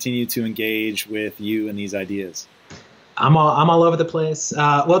and continue to engage with you and these ideas? I'm all over the place.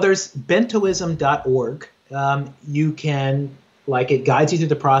 Well, there's bentoism.org. You can, it guides you through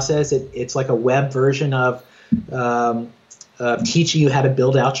the process. It's like a web version of teaching you how to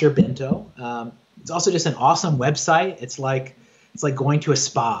build out your bento. It's also just an awesome website. It's like going to a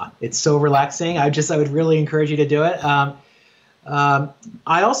spa. It's so relaxing. I would really encourage you to do it. I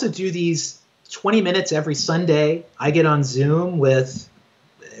also do these 20 minutes every Sunday. I get on Zoom with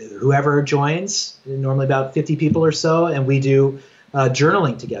whoever joins, normally about 50 people or so, and we do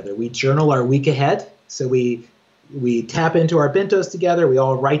journaling together. We journal our week ahead. So we tap into our bentos together. We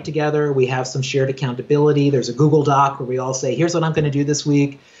all write together. We have some shared accountability. There's a Google Doc where we all say, here's what I'm going to do this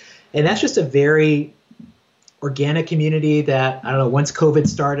week. And that's just a very organic community that, I don't know, once COVID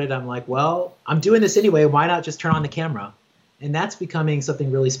started, I'm like, well, I'm doing this anyway. Why not just turn on the camera? And that's becoming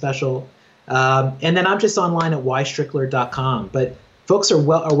something really special. And then I'm just online at ystrickler.com. But folks are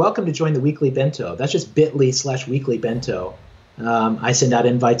welcome to join the weekly bento. That's just bit.ly/weekly bento. I send out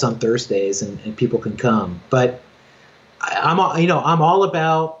invites on Thursdays and people can come. But I'm all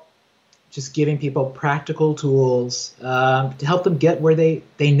about just giving people practical tools to help them get where they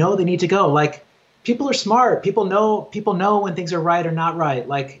know they need to go. Like, people are smart. People know when things are right or not right.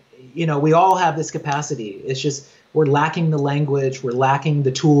 Like, we all have this capacity. It's just we're lacking the language, we're lacking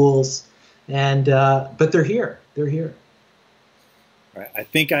the tools, and but they're here. They're here. All right. I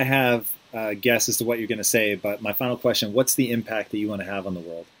think I have a guess as to what you're going to say, but my final question: what's the impact that you want to have on the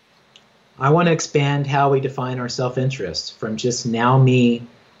world? I want to expand how we define our self-interest from just now me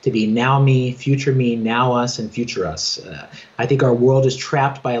to be now me, future me, now us, and future us. I think our world is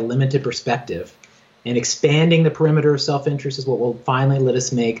trapped by a limited perspective, and expanding the perimeter of self-interest is what will finally let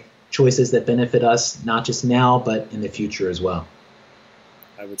us make choices that benefit us, not just now, but in the future as well.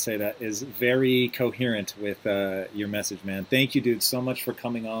 I would say that is very coherent with your message, man. Thank you, dude, so much for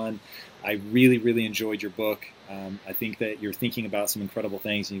coming on. I really, really enjoyed your book. I think that you're thinking about some incredible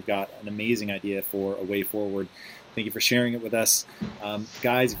things, and you've got an amazing idea for a way forward. Thank you for sharing it with us.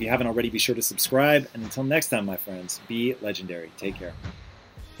 Guys, if you haven't already, be sure to subscribe. And until next time, my friends, be legendary. Take care.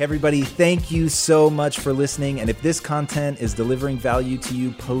 Hey everybody, thank you so much for listening. And if this content is delivering value to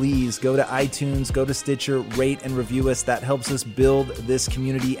you, please go to iTunes, go to Stitcher, rate and review us. That helps us build this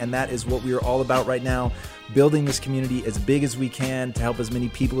community. And that is what we are all about right now. Building this community as big as we can to help as many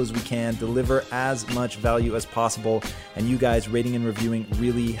people as we can, deliver as much value as possible. And you guys rating and reviewing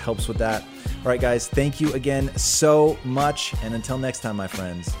really helps with that. All right, guys, thank you again so much. And until next time, my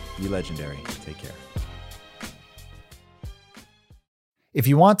friends, be legendary. Take care. If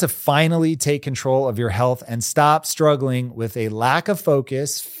you want to finally take control of your health and stop struggling with a lack of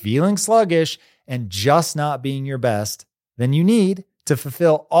focus, feeling sluggish, and just not being your best, then you need to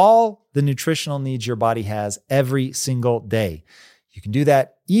fulfill all the nutritional needs your body has every single day. You can do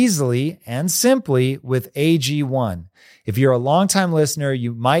that easily and simply with AG1. If you're a longtime listener,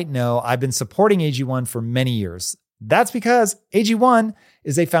 you might know I've been supporting AG1 for many years. That's because AG1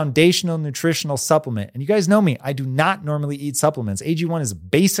 is a foundational nutritional supplement. And you guys know me, I do not normally eat supplements. AG1 is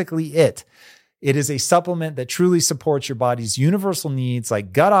basically it. It is a supplement that truly supports your body's universal needs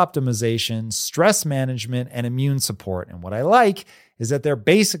like gut optimization, stress management, and immune support. And what I like is that they're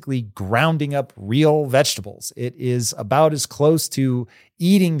basically grounding up real vegetables. It is about as close to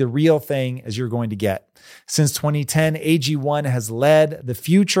eating the real thing as you're going to get. Since 2010, AG1 has led the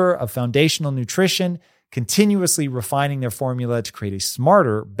future of foundational nutrition, continuously refining their formula to create a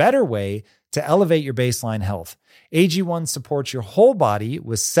smarter, better way to elevate your baseline health. AG1 supports your whole body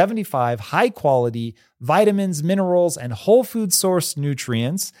with 75 high-quality vitamins, minerals, and whole food source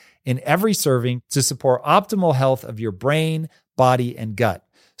nutrients in every serving to support optimal health of your brain, body, and gut.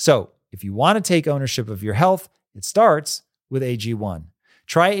 So if you want to take ownership of your health, it starts with AG1.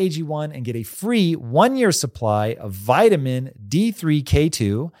 Try AG1 and get a free 1-year supply of vitamin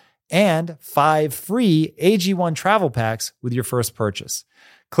D3K2 and 5 free AG1 travel packs with your first purchase.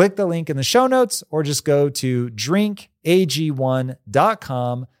 Click the link in the show notes or just go to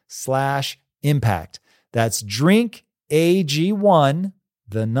drinkag1.com/impact. That's drinkag1,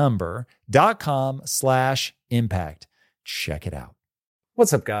 the number, .com/impact. Check it out.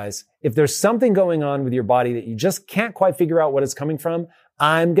 What's up, guys? If there's something going on with your body that you just can't quite figure out what it's coming from,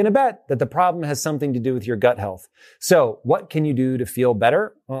 I'm going to bet that the problem has something to do with your gut health. So what can you do to feel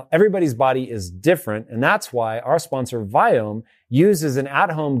better? Well, everybody's body is different, and that's why our sponsor Viome uses an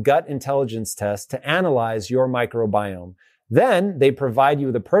at-home gut intelligence test to analyze your microbiome. Then they provide you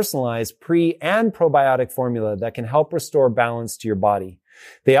with a personalized pre- and probiotic formula that can help restore balance to your body.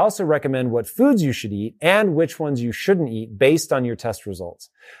 They also recommend what foods you should eat and which ones you shouldn't eat based on your test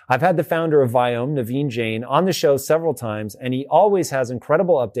results. I've had the founder of Viome, Naveen Jain, on the show several times, and he always has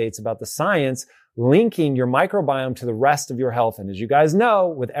incredible updates about the science linking your microbiome to the rest of your health. And as you guys know,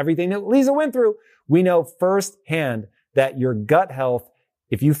 with everything that Lisa went through, we know firsthand that your gut health,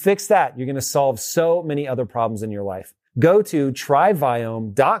 if you fix that, you're going to solve so many other problems in your life. Go to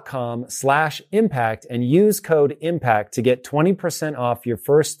tryviome.com/impact and use code IMPACT to get 20% off your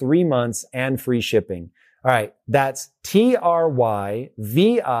first 3 months and free shipping. All right. That's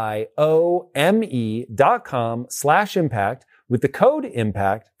tryviome.com/impact with the code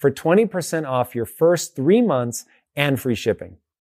IMPACT for 20% off your first 3 months and free shipping.